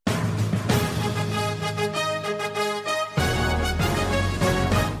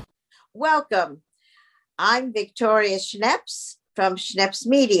Welcome. I'm Victoria Schneps from Schneps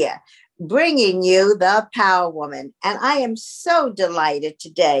Media, bringing you the Power Woman. And I am so delighted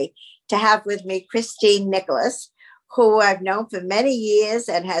today to have with me Christine Nicholas, who I've known for many years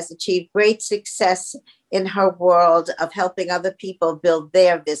and has achieved great success in her world of helping other people build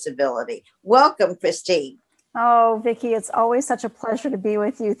their visibility. Welcome, Christine. Oh, Vicki, it's always such a pleasure to be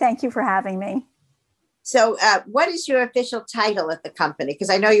with you. Thank you for having me. So, what is your official title at the company? Because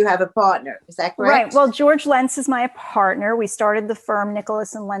I know you have a partner. Is that correct? Right. Well, George Lentz is my partner. We started the firm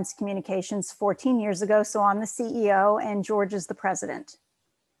Nicholas and Lentz Communications 14 years ago. So I'm the CEO and George is the president.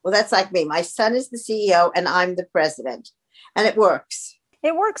 Well, that's like me. My son is the CEO and I'm the president. And it works.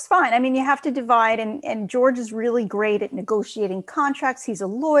 It works fine. I mean, you have to divide, and George is really great at negotiating contracts. He's a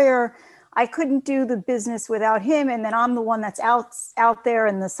lawyer. I couldn't do the business without him. And then I'm the one that's out there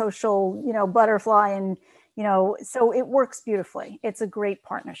in the social, butterfly. And, so it works beautifully. It's a great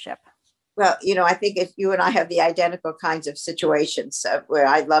partnership. Well, I think if you and I have the identical kinds of situations where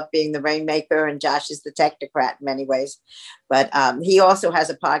I love being the rainmaker and Josh is the technocrat in many ways. But he also has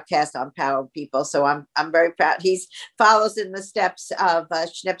a podcast on Power People. So I'm very proud. He follows in the steps of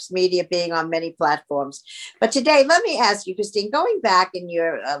Schneps Media being on many platforms. But today, let me ask you, Christine, going back in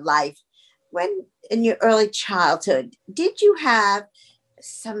your life, when in your early childhood, did you have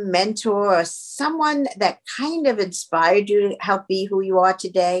some mentor or someone that kind of inspired you to help be who you are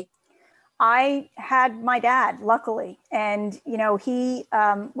today? I had my dad, luckily, and he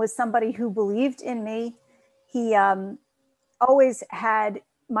was somebody who believed in me. He always had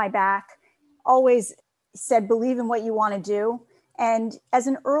my back, always said, "Believe in what you want to do." And at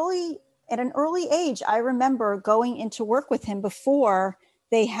an early age, I remember going into work with him before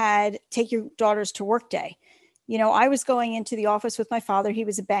they had take your daughters to work day. I was going into the office with my father. He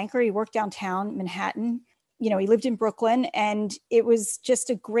was a banker. He worked downtown Manhattan. He lived in Brooklyn, and it was just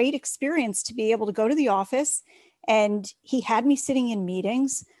a great experience to be able to go to the office. And he had me sitting in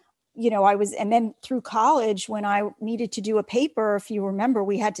meetings. And then through college, when I needed to do a paper, if you remember,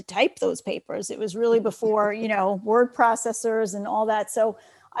 we had to type those papers. It was really before, word processors and all that. So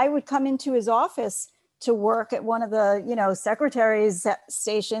I would come into his office to work at one of the, secretary's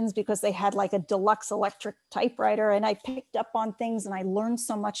stations because they had like a deluxe electric typewriter. And I picked up on things and I learned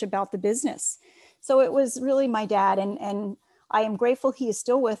so much about the business. So it was really my dad. And I am grateful he is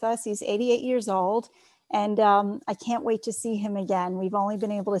still with us. He's 88 years old. And I can't wait to see him again. We've only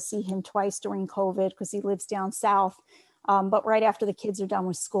been able to see him twice during COVID because he lives down south. But right after the kids are done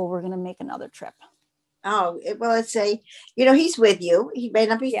with school, we're going to make another trip. Oh, well, let's say, he's with you. He may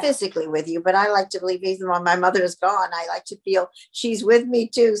not be physically with you, but I like to believe even when my mother is gone, I like to feel she's with me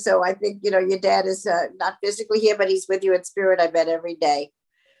too. So I think, your dad is not physically here, but he's with you in spirit, I bet, every day.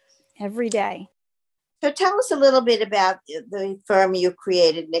 Every day. So tell us a little bit about the firm you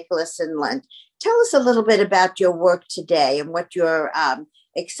created, Nicholas and Lentz. Tell us a little bit about your work today and what you're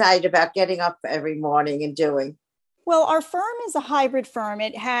excited about getting up every morning and doing. Well, our firm is a hybrid firm.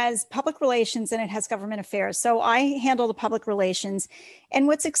 It has public relations and it has government affairs. So I handle the public relations. And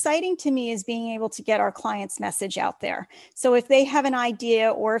what's exciting to me is being able to get our clients' message out there. So if they have an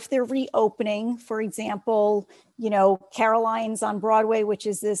idea or if they're reopening, for example, Caroline's on Broadway, which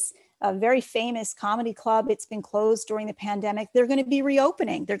is this a very famous comedy club. It's been closed during the pandemic. They're going to be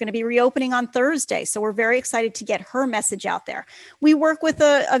reopening. They're going to be reopening on Thursday. So we're very excited to get her message out there. We work with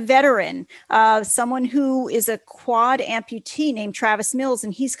a veteran, someone who is a quad amputee named Travis Mills,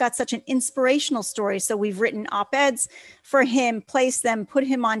 and he's got such an inspirational story. So we've written op-eds for him, placed them, put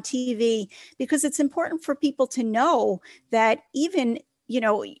him on TV, because it's important for people to know that even,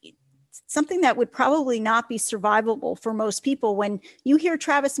 something that would probably not be survivable for most people. When you hear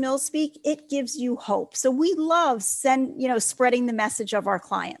Travis Mills speak, it gives you hope. So we love spreading the message of our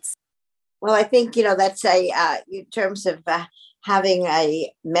clients. Well, I think, that's in terms of having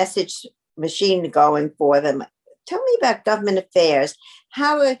a message machine going for them. Tell me about government affairs.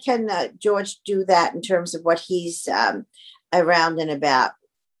 How can George do that in terms of what he's around and about?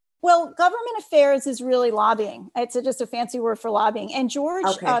 Well, government affairs is really lobbying. It's just a fancy word for lobbying. And George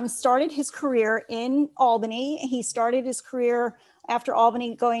started his career in Albany. He started his career after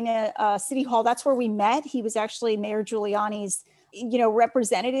Albany going to City Hall. That's where we met. He was actually Mayor Giuliani's,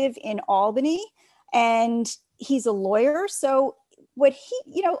 representative in Albany. And he's a lawyer. So what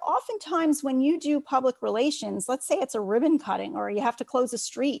he, oftentimes when you do public relations, let's say it's a ribbon cutting or you have to close a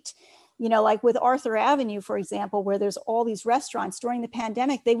street, like with Arthur Avenue, for example, where there's all these restaurants during the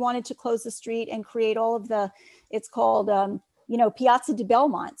pandemic, they wanted to close the street and create all of it's called, Piazza di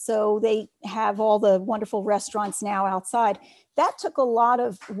Belmont. So they have all the wonderful restaurants now outside. That took a lot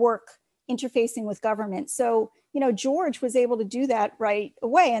of work interfacing with government. So, George was able to do that right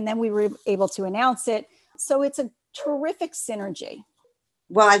away. And then we were able to announce it. So it's a terrific synergy.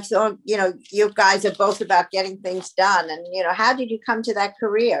 Well, I saw, you guys are both about getting things done. And, how did you come to that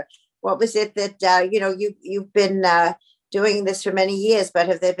career? What was it that, you've been doing this for many years, but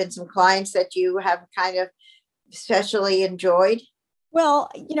have there been some clients that you have kind of especially enjoyed? Well,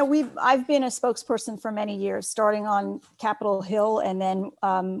 I've been a spokesperson for many years, starting on Capitol Hill and then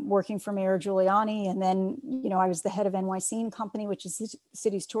working for Mayor Giuliani. And then, I was the head of NYC & Company, which is the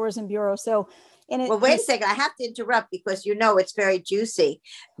city's tourism bureau. So, well, wait a second. I have to interrupt because it's very juicy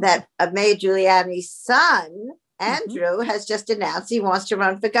that Mayor Giuliani's son, Andrew, has just announced he wants to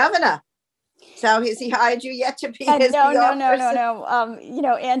run for governor. So has he hired you yet to be his No.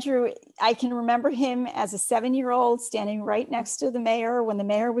 Andrew, I can remember him as a 7-year-old standing right next to the mayor when the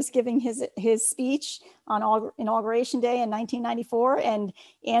mayor was giving his speech on Inauguration Day in 1994. And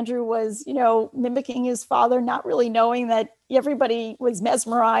Andrew was, mimicking his father, not really knowing that everybody was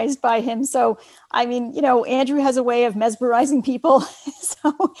mesmerized by him. So, Andrew has a way of mesmerizing people.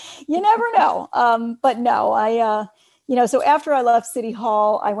 So you never know. But no, so after I left City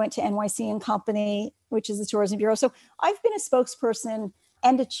Hall, I went to NYC & Company, which is the tourism bureau. So I've been a spokesperson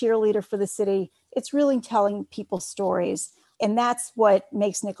and a cheerleader for the city. It's really telling people stories. And that's what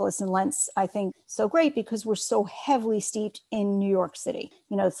makes Nicholas and Lentz, I think, so great, because we're so heavily steeped in New York City.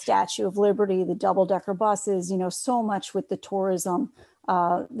 The Statue of Liberty, the double-decker buses, so much with the tourism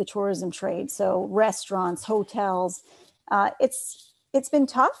trade. So restaurants, hotels. It's been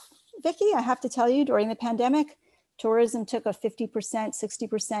tough, Vicki, I have to tell you, during the pandemic. Tourism took a 50%,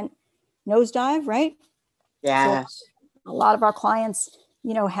 60% nosedive, right? Yes. So a lot of our clients,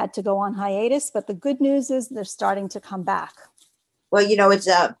 had to go on hiatus, but the good news is they're starting to come back. Well, it's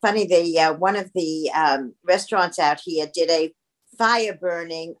funny. One of the restaurants out here did a fire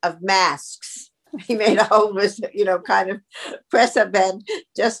burning of masks. He made a whole, kind of press event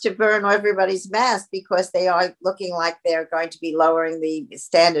just to burn everybody's mask because they are looking like they're going to be lowering the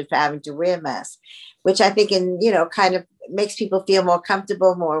standard for having to wear masks, which I think kind of makes people feel more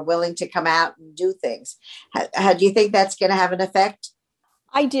comfortable, more willing to come out and do things. How do you think that's going to have an effect?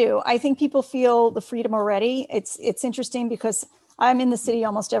 I do. I think people feel the freedom already. It's interesting because I'm in the city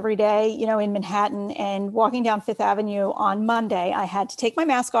almost every day, in Manhattan, and walking down Fifth Avenue on Monday, I had to take my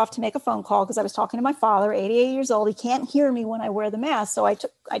mask off to make a phone call because I was talking to my father, 88 years old. He can't hear me when I wear the mask. So I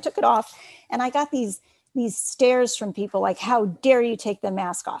took it off, and I got these stares from people like, how dare you take the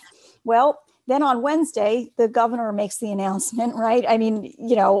mask off? Well, then on Wednesday, the governor makes the announcement, right?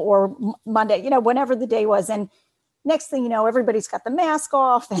 Or Monday, whenever the day was. And next thing you know, everybody's got the mask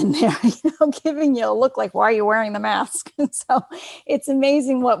off and they're, giving you a look like, why are you wearing the mask? And so it's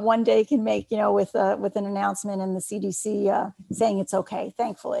amazing what one day can make, with an announcement and the CDC saying it's okay,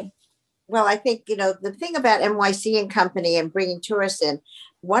 thankfully. Well, I think, the thing about NYC & Company and bringing tourists in,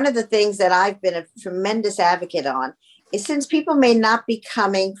 one of the things that I've been a tremendous advocate on is, since people may not be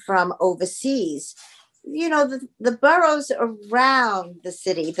coming from overseas, the boroughs around the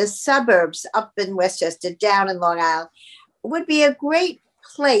city, the suburbs up in Westchester, down in Long Island, would be a great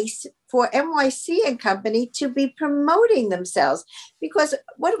place for NYC & Company to be promoting themselves. Because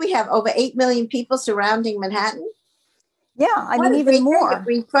what do we have? Over 8 million people surrounding Manhattan? Yeah, even more.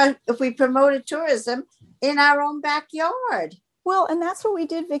 If we promoted tourism in our own backyard. Well, and that's what we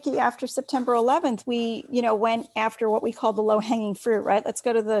did, Vicki, after September 11th. We, went after what we call the low-hanging fruit, right? Let's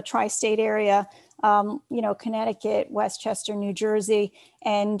go to the tri-state area, Connecticut, Westchester, New Jersey,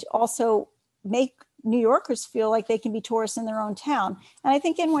 and also make New Yorkers feel like they can be tourists in their own town. And I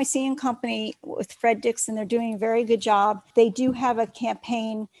think NYC & Company with Fred Dixon, they're doing a very good job. They do have a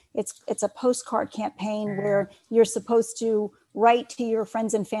campaign. It's a postcard campaign where you're supposed to write to your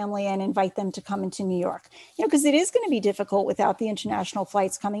friends and family and invite them to come into New York, because it is going to be difficult without the international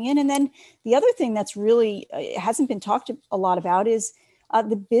flights coming in. And then the other thing that's really hasn't been talked a lot about is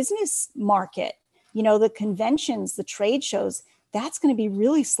the business market, the conventions, the trade shows. That's going to be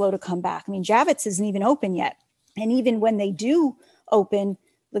really slow to come back. Javits isn't even open yet. And even when they do open,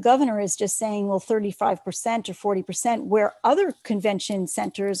 the governor is just saying, well, 35% or 40%, where other convention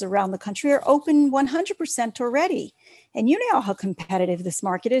centers around the country are open 100% already. And you know how competitive this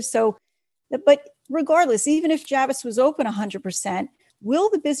market is. So, but regardless, even if Javits was open 100%, will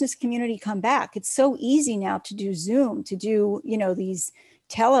the business community come back? It's so easy now to do Zoom, to do, these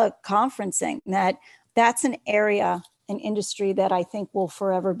teleconferencing, that's an area, an industry that I think will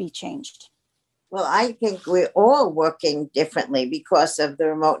forever be changed. Well, I think we're all working differently because of the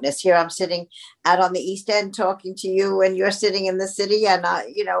remoteness. Here I'm sitting out on the East End talking to you, and you're sitting in the city, and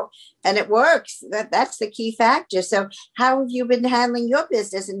and it works. That's the key factor. So, how have you been handling your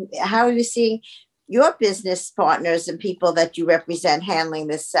business, and how are you seeing your business partners and people that you represent handling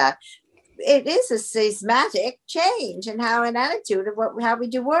this? It is a seismic change in how an attitude of how we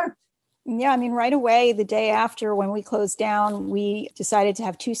do work. Yeah, I mean, right away, the day after when we closed down, we decided to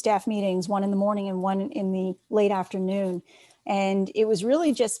have two staff meetings, one in the morning and one in the late afternoon. And it was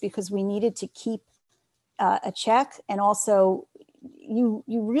really just because we needed to keep a check. And also, you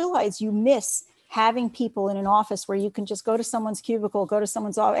realize you miss having people in an office where you can just go to someone's cubicle, go to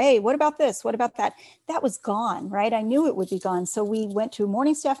someone's office. Hey, what about this? What about that? That was gone, right? I knew it would be gone. So we went to a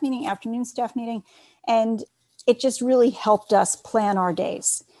morning staff meeting, afternoon staff meeting, and it just really helped us plan our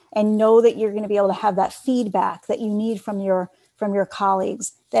days and know that you're going to be able to have that feedback that you need from your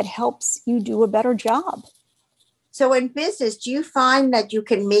colleagues that helps you do a better job. So in business, do you find that you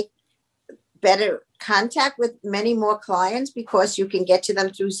can make better contact with many more clients because you can get to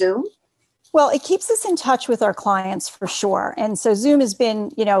them through Zoom? Well, it keeps us in touch with our clients for sure. And so Zoom has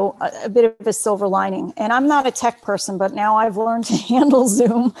been, a bit of a silver lining. And I'm not a tech person, but now I've learned to handle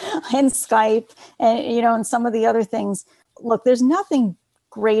Zoom and Skype and some of the other things. Look, there's nothing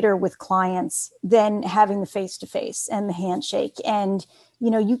greater with clients than having the face-to-face and the handshake. And,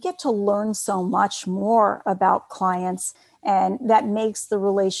 you get to learn so much more about clients, and that makes the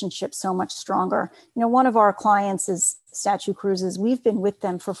relationship so much stronger. One of our clients is Statue Cruises. We've been with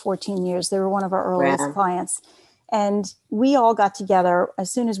them for 14 years. They were one of our earliest clients. And we all got together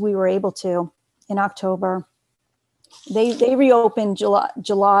as soon as we were able to in October. They reopened July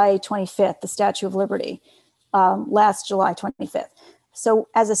 25th, the Statue of Liberty, last July 25th. So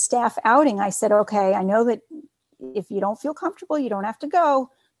as a staff outing, I said, okay, I know that if you don't feel comfortable, you don't have to go,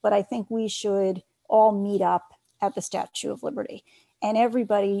 but I think we should all meet up at the Statue of Liberty. And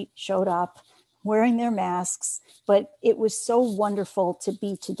everybody showed up wearing their masks, but it was so wonderful to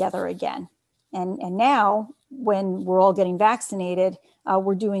be together again. And now when we're all getting vaccinated,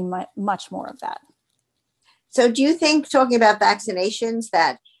 we're doing much more of that. So do you think, talking about vaccinations,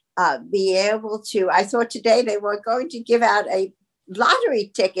 that be able to, I saw today they were going to give out a lottery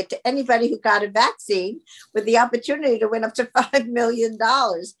ticket to anybody who got a vaccine with the opportunity to win up to $5 million.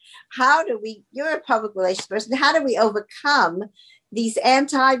 You're a public relations person, how do we overcome these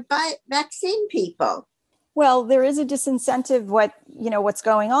anti-vaccine people? Well, there is a disincentive what's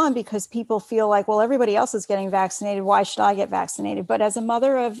going on, because people feel like, well, everybody else is getting vaccinated. Why should I get vaccinated? But as a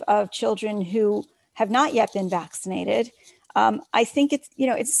mother of children who have not yet been vaccinated, I think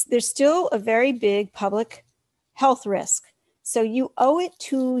there's still a very big public health risk. So you owe it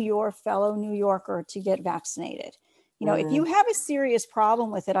to your fellow New Yorker to get vaccinated. If you have a serious problem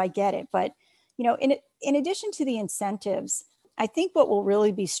with it, I get it. But, in addition to the incentives, I think what will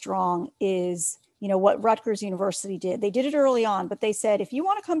really be strong is, what Rutgers University did. They did it early on, but they said, if you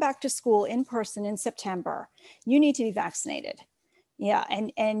want to come back to school in person in September, you need to be vaccinated. Yeah.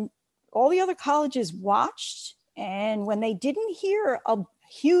 And all the other colleges watched. And when they didn't hear a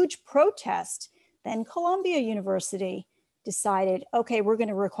huge protest, then Columbia University decided, okay, we're going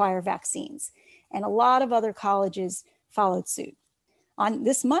to require vaccines. And a lot of other colleges followed suit. On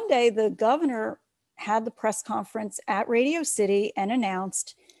this Monday, the governor had the press conference at Radio City and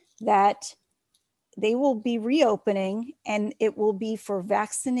announced that they will be reopening, and it will be for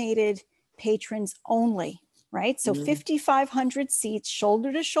vaccinated patrons only, right? So 5,500 seats,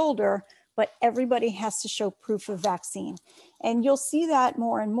 shoulder to shoulder, but everybody has to show proof of vaccine. And you'll see that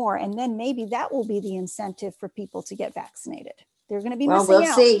more and more. And then maybe that will be the incentive for people to get vaccinated. They're going to be missing out. Well,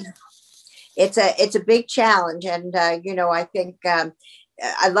 we'll see. It's a big challenge. And, I think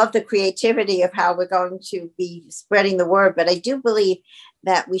I love the creativity of how we're going to be spreading the word. But I do believe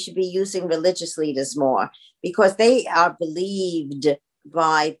that we should be using religious leaders more, because they are believed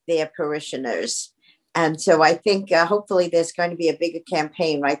by their parishioners. And so I think hopefully there's going to be a bigger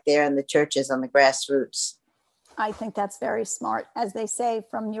campaign right there in the churches on the grassroots. I think that's very smart. As they say,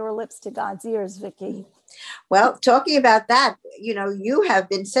 from your lips to God's ears, Vicki. Well, talking about that, you have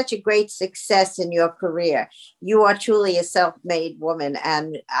been such a great success in your career. You are truly a self-made woman.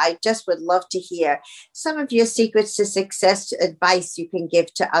 And I just would love to hear some of your secrets to success, advice you can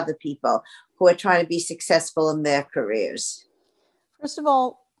give to other people who are trying to be successful in their careers. First of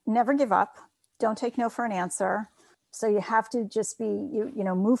all, never give up. Don't take no for an answer. So you have to just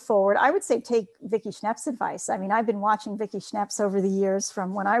move forward. I would say take Vicki Schnepp's advice. I mean, I've been watching Vicki Schnepp's over the years,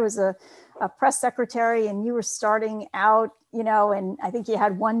 from when I was a press secretary and you were starting out, and I think you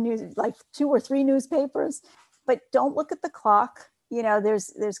had 2 or 3 newspapers. But don't look at the clock. you know,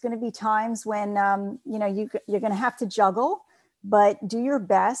 there's going to be times when, you know, you're going to have to juggle, but do your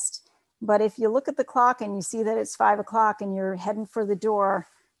best. But if you look at the clock and you see that it's 5 o'clock and you're heading for the door,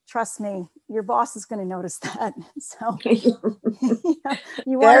 trust me, your boss is going to notice that. So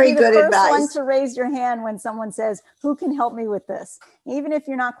you want to be the first one to raise your hand when someone says, who can help me with this? Even if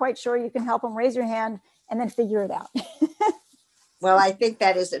you're not quite sure you can help them, raise your hand and then figure it out. Well, I think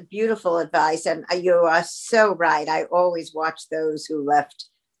that is a beautiful advice. And you are so right. I always watch those who left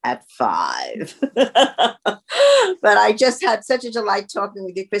at 5. But I just had such a delight talking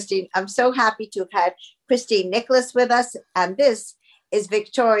with you, Christine. I'm so happy to have had Christine Nicholas with us. And this is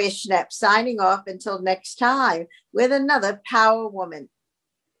Victoria Schnepp signing off until next time with another Power Woman.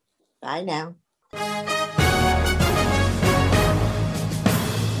 Bye now.